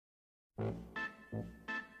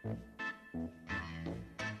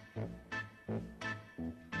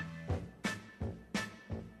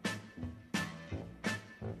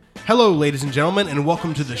Hello, ladies and gentlemen, and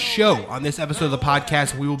welcome to the show. On this episode of the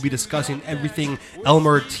podcast, we will be discussing everything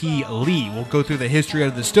Elmer T Lee. We'll go through the history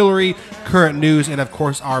of the distillery, current news, and of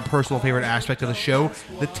course, our personal favorite aspect of the show,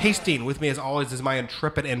 the tasting. With me, as always, is my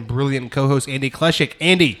intrepid and brilliant co-host, Andy Kleshik.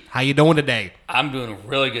 Andy, how you doing today? I'm doing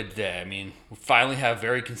really good today. I mean, we finally have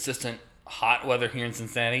very consistent hot weather here in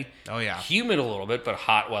Cincinnati. Oh, yeah. Humid a little bit, but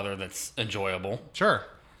hot weather that's enjoyable. Sure.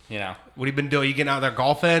 You know. What have you been doing? You getting out there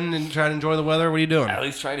golfing and trying to enjoy the weather? What are you doing? At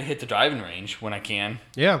least try to hit the driving range when I can.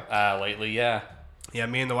 Yeah. Lately, yeah. Yeah,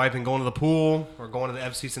 me and the wife been going to the pool. We're going to the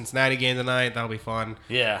FC Cincinnati game tonight. That'll be fun.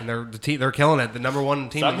 Yeah. And they're killing it. The number one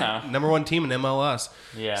team Somehow. Number one team in MLS.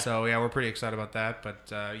 Yeah. So, yeah, we're pretty excited about that.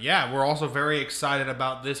 But, yeah, we're also very excited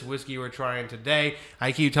about this whiskey we're trying today.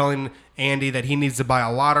 I keep telling Andy that he needs to buy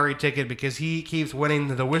a lottery ticket because he keeps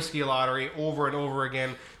winning the whiskey lottery over and over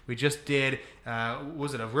again. We just did,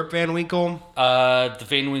 was it a Rip Van Winkle? The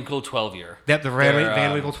Van Winkle 12-year. Yep, the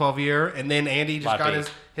Van Winkle 12-year. And then Andy just got big.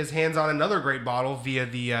 his hands on another great bottle via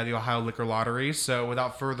the Ohio Liquor Lottery. So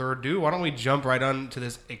without further ado, why don't we jump right on to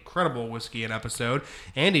this incredible whiskey and episode.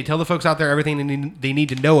 Andy, tell the folks out there everything they need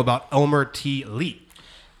to know about Elmer T Lee.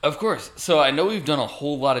 Of course. So I know we've done a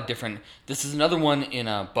whole lot of different... This is another one in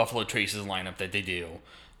Buffalo Trace's lineup that they do.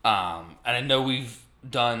 And I know we've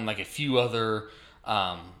done like a few other...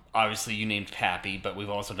 obviously, you named Pappy, but we've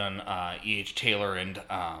also done E.H. Taylor and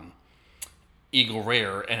Eagle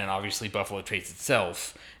Rare, and then obviously Buffalo Trace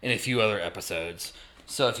itself, and a few other episodes.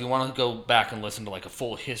 So if you want to go back and listen to like a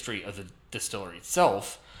full history of the distillery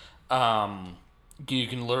itself, you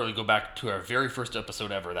can literally go back to our very first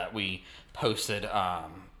episode ever that we posted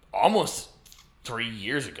almost 3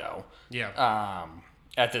 years ago. Yeah.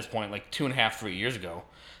 At this point, like 2.5, 3 years ago,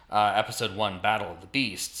 episode 1, Battle of the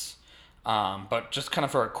Beasts. But just kind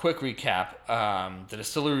of for a quick recap, the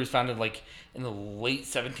distillery was founded like in the late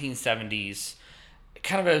 1770s,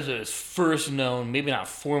 kind of as it was first known, maybe not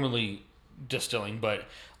formally distilling, but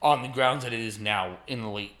on the grounds that it is now in the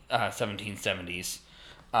late 1770s.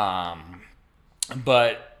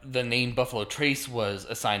 But the name Buffalo Trace was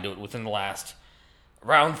assigned to it within the last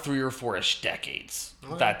around 3 or 4-ish decades.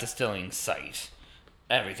 Okay. That distilling site,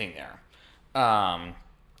 everything there.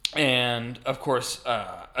 And, of course,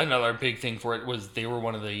 another big thing for it was they were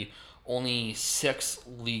one of the only 6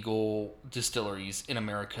 legal distilleries in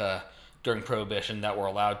America during Prohibition that were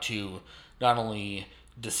allowed to not only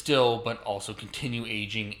distill but also continue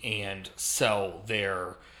aging and sell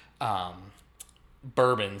their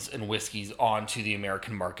bourbons and whiskeys onto the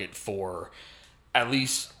American market for at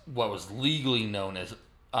least what was legally known as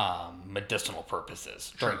medicinal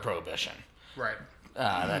purposes during Prohibition. Right.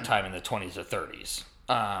 That time in the 20s or 30s.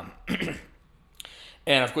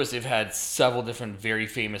 And of course, they've had several different very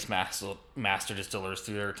famous master distillers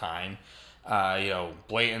through their time.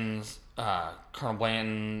 Blanton's, Colonel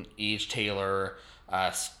Blanton, E.H. Taylor,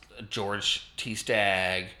 George T.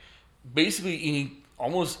 Stagg. Basically,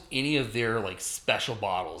 almost any of their like special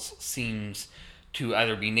bottles seems to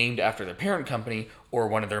either be named after their parent company or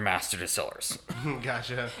one of their master distillers.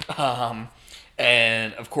 Gotcha.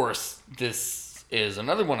 And of course, this is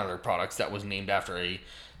another one of their products that was named after a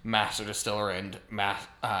master distiller and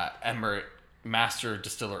master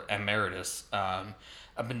distiller emeritus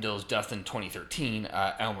up until his death in 2013,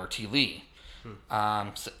 Elmer T Lee.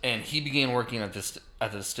 And he began working at the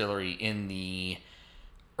distillery in the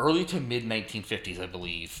early to mid 1950s, I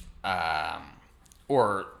believe,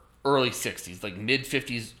 or early 60s, like mid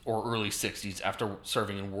 50s or early 60s, after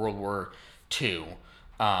serving in World War II.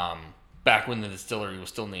 Back when the distillery was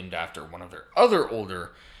still named after one of their other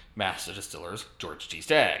older master distillers, George T.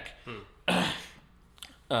 Stagg.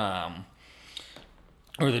 Or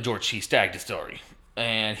the George T. Stagg Distillery.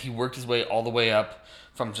 And he worked his way all the way up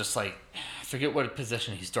from just like, I forget what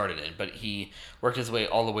position he started in, but he worked his way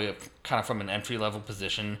all the way up kind of from an entry-level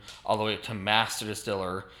position all the way up to master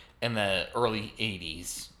distiller in the early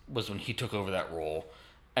 80s was when he took over that role,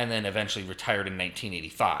 and then eventually retired in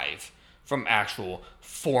 1985 from actual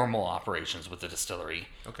formal operations with the distillery.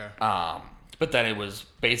 Okay. But then it was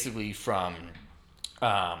basically from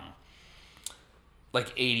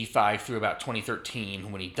like 85 through about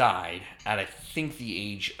 2013 when he died at I think the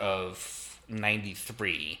age of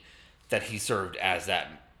 93 that he served as that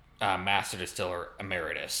master distiller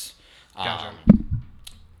emeritus. Gotcha.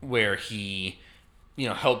 Where he,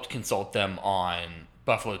 helped consult them on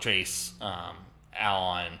Buffalo Trace,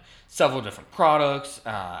 on several different products.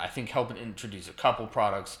 I think helping introduce a couple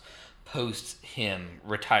products post him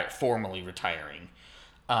formally retiring.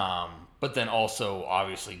 but then also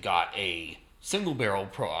obviously got a single barrel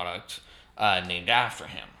product named after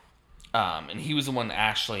him. And he was the one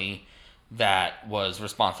actually that was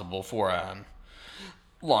responsible for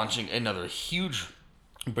launching another huge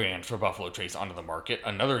brand for Buffalo Trace onto the market,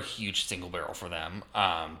 another huge single barrel for them,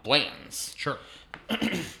 Bland's. Sure.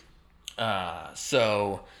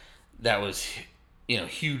 So that was,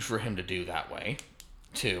 huge for him to do that way,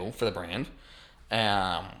 too, for the brand.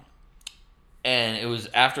 And it was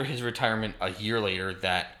after his retirement a year later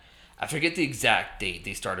that, I forget the exact date,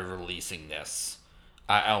 they started releasing this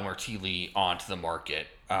Elmer T Lee onto the market.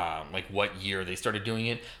 Like what year they started doing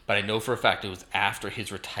it, but I know for a fact it was after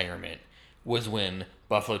his retirement was when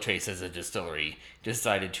Buffalo Trace as a distillery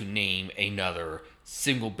decided to name another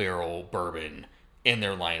single barrel bourbon in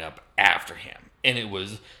their lineup after him. And it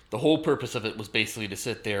was, the whole purpose of it was basically to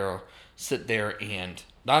sit there and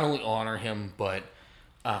not only honor him, but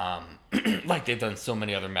like they've done so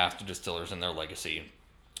many other master distillers in their legacy,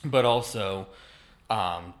 but also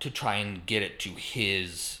to try and get it to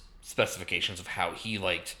his specifications of how he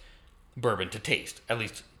liked bourbon to taste, at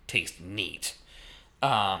least taste neat.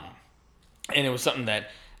 And it was something that,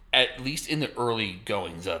 at least in the early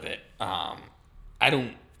goings of it, I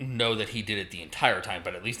don't know that he did it the entire time,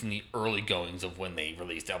 but at least in the early goings of when they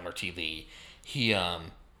released Elmer T Lee, he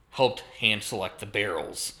helped hand select the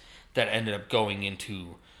barrels that ended up going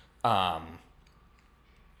into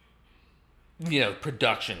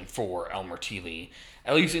production for Elmer T Lee,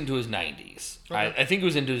 at least into his 90s. Okay. I think it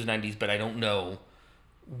was into his 90s, but I don't know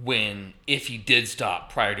if he did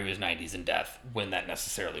stop prior to his 90s and death, when that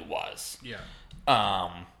necessarily was. Yeah.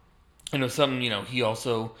 It was something, he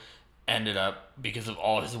also ended up, because of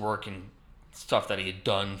all his work and stuff that he had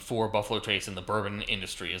done for Buffalo Trace in the bourbon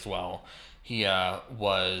industry as well, he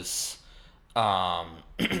was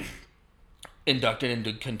inducted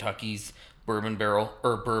into Kentucky's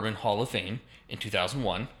Bourbon Hall of Fame in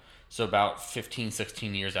 2001. So about 15,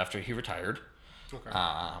 16 years after he retired. Okay.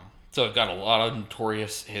 So it got a lot of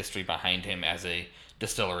notorious history behind him as a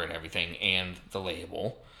distiller and everything, and the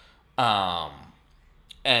label. And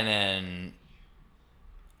then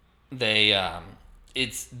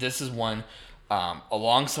this is one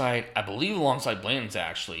alongside Bland's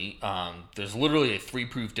actually. There's literally a 3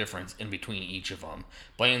 proof difference in between each of them.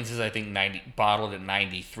 Bland's is, I think, bottled at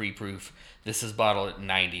 93 proof. This is bottled at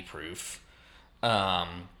 90 proof. But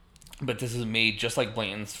this is made just like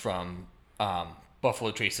Bland's from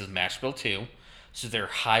Buffalo Trace's mash bill too. So their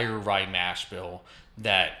higher rye mash bill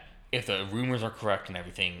that, if the rumors are correct and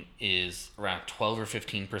everything, is around 12 or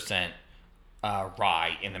 15%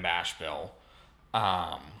 rye in the mash bill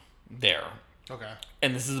there. Okay.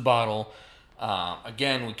 And this is a bottle.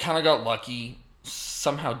 Again, we kind of got lucky.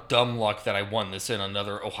 Somehow dumb luck that I won this in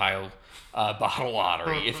another Ohio bottle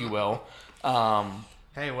lottery, if you will.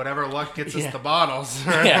 Hey, whatever luck gets us the bottles.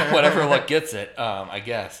 Yeah, whatever luck gets it, I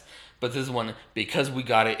guess. But this is one, because we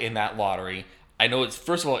got it in that lottery. I know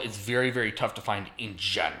first of all, it's very, very tough to find in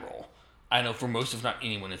general. I know for most, if not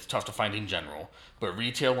anyone, it's tough to find in general. But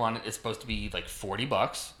retail on it is supposed to be like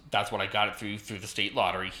 $40. That's what I got it through the state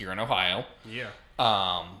lottery here in Ohio. Yeah.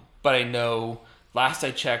 But I know, last I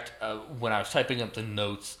checked, when I was typing up the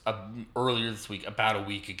notes earlier this week, about a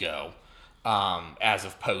week ago, as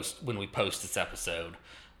of when we post this episode,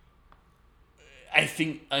 I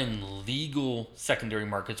think in legal secondary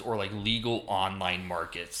markets or like legal online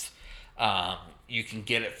markets, you can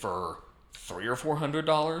get it for $300 or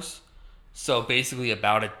 $400. So basically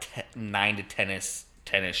about a 9 to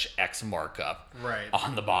 10-ish X markup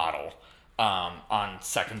on the bottle, on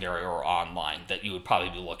secondary or online, that you would probably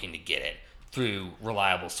be looking to get it through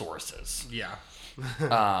reliable sources. Yeah.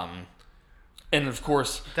 And of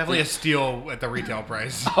course, definitely a steal at the retail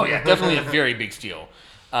price. Oh yeah, definitely a very big steal.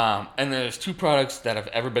 And there's 2 products that have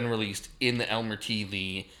ever been released in the Elmer T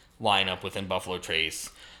Lee lineup within Buffalo Trace.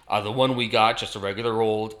 The one we got, just a regular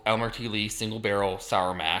old Elmer T Lee single barrel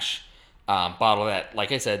sour mash, bottled at,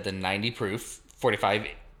 like I said, the 90 proof, 45%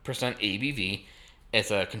 ABV.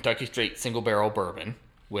 It's a Kentucky Straight single barrel bourbon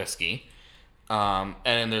whiskey. And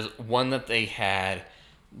then there's one that they had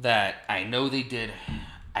that I know they did.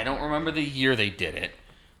 I don't remember the year they did it.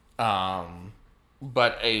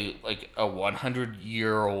 But a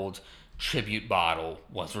 100-year-old tribute bottle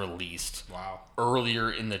was released. Wow.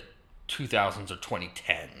 Earlier in the 2000s or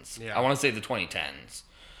 2010s. Yeah. I want to say the 2010s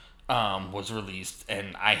was released,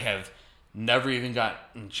 and I have never even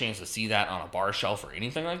gotten a chance to see that on a bar shelf or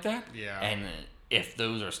anything like that. Yeah. And if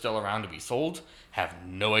those are still around to be sold, have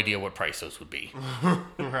no idea what price those would be.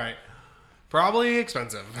 Right. Probably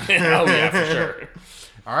expensive. Oh, yeah, for sure.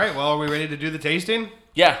 All right, well, are we ready to do the tasting?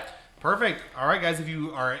 Yeah. Perfect. All right, guys. If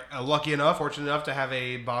you are lucky enough, fortunate enough to have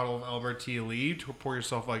a bottle of Elmer T Lee, pour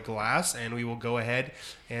yourself a glass, and we will go ahead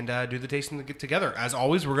and do the tasting together. As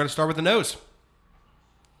always, we're going to start with the nose.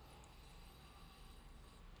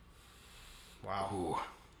 Wow. Ooh,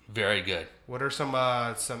 very good. What are some?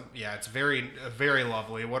 Yeah, it's very, very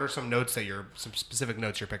lovely. What are some specific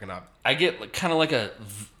notes you're picking up? I get kind of like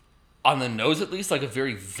on the nose at least, like a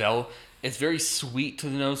very it's very sweet to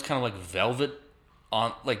the nose, kind of like velvet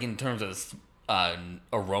on, like in terms of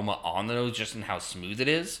aroma on the nose, just in how smooth it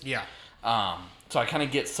is. Yeah. So I kind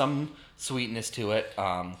of get some sweetness to it.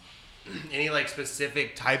 Any like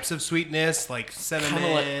specific types of sweetness, like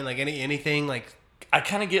cinnamon, like anything like. I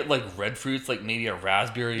kind of get like red fruits, like maybe a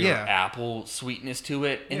raspberry or apple sweetness to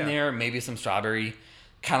it in there. Maybe some strawberry,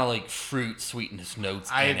 kind of like fruit sweetness notes.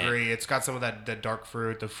 I agree. It's got some of that dark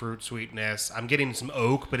fruit, the fruit sweetness. I'm getting some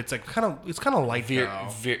oak, but it's like kind of light though.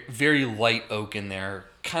 Very light oak in there.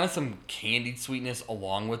 Kind of some candied sweetness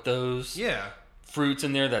along with those. Yeah. Fruits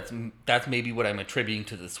in there. That's maybe what I'm attributing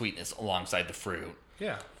to the sweetness alongside the fruit.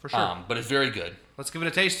 Yeah, for sure. But it's very good. Let's give it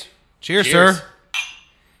a taste. Cheers. Sir.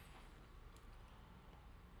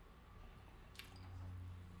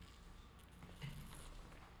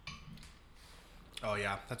 Oh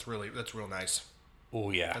yeah, that's real nice.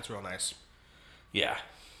 Oh yeah, that's real nice. Yeah.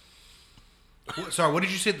 Sorry, what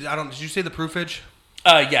did you say? Did you say the proofage?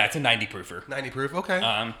 Yeah, it's a 90 proofer. 90 proof.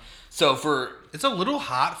 Okay. So it's a little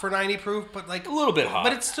hot for 90 proof, but like a little bit hot.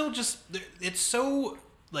 But it's still it's so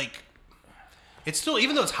like. It's still,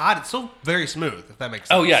 even though it's hot, it's still very smooth, if that makes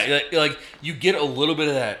sense. Oh yeah, like you get a little bit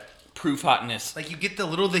of that proof hotness. Like you get the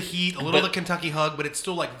heat, a little of the Kentucky hug, but it's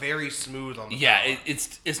still like very smooth on the palate.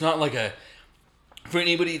 It's not like for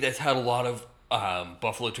anybody that's had a lot of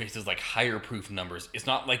Buffalo Trace's like higher proof numbers. It's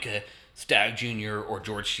not like a Stag Junior or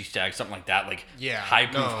George T. Stag, something like that. Like high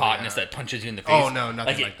proof hotness that punches you in the face. Oh no,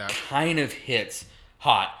 nothing like that. It kind of hits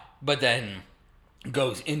hot, but then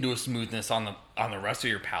goes into a smoothness on the rest of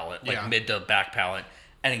your palate, like mid to back palate,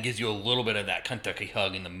 and it gives you a little bit of that Kentucky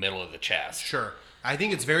hug in the middle of the chest. Sure. I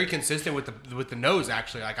think it's very consistent with the nose,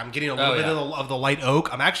 actually. Like, I'm getting a little bit of the light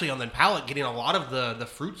oak. I'm actually, on the palate, getting a lot of the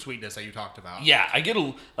fruit sweetness that you talked about. Yeah,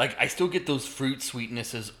 I still get those fruit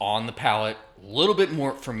sweetnesses on the palate. A little bit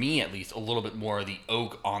more, for me at least, a little bit more of the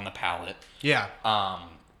oak on the palate. Yeah. I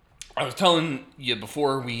was telling you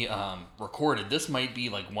before we recorded, this might be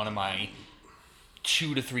like one of my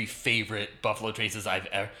 2 to 3 favorite Buffalo Traces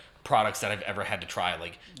products that I've ever had to try.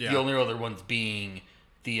 Like, the only other ones being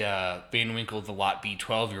the Van Winkle, the Lot B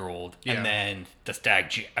 12-year-old, and then the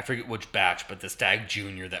Stag, I forget which batch, but the Stag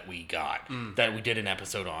Junior that we got, that we did an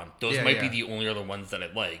episode on. Those might be the only other ones that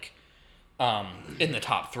I like in the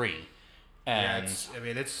top 3. And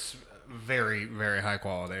it's very, very high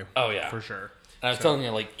quality. Oh, yeah. For sure. And I was telling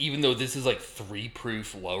you, like, even though this is like 3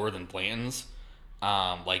 proof lower than Blanton's,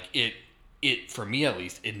 like, it, for me at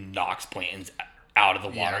least, it knocks Blanton's out of the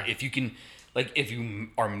water. If you can, like, if you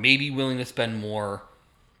are maybe willing to spend more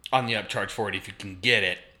on the upcharge for it, if you can get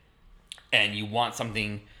it, and you want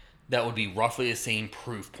something that would be roughly the same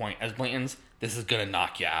proof point as Blanton's, this is going to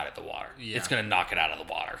knock you out of the water. Yeah. It's going to knock it out of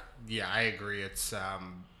the water. Yeah, I agree. It's,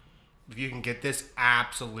 if you can get this,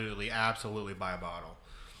 absolutely buy a bottle.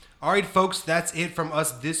 All right, folks, that's it from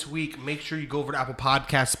us this week. Make sure you go over to Apple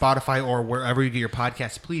Podcasts, Spotify, or wherever you get your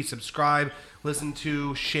podcasts. Please subscribe, listen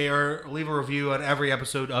to, share, leave a review on every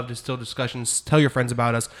episode of Distilled Discussions. Tell your friends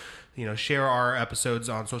about us. Share our episodes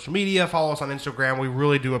on social media. Follow us on Instagram. We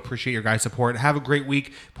really do appreciate your guys' support. Have a great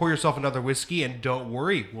week. Pour yourself another whiskey, and don't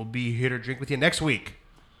worry, we'll be here to drink with you next week.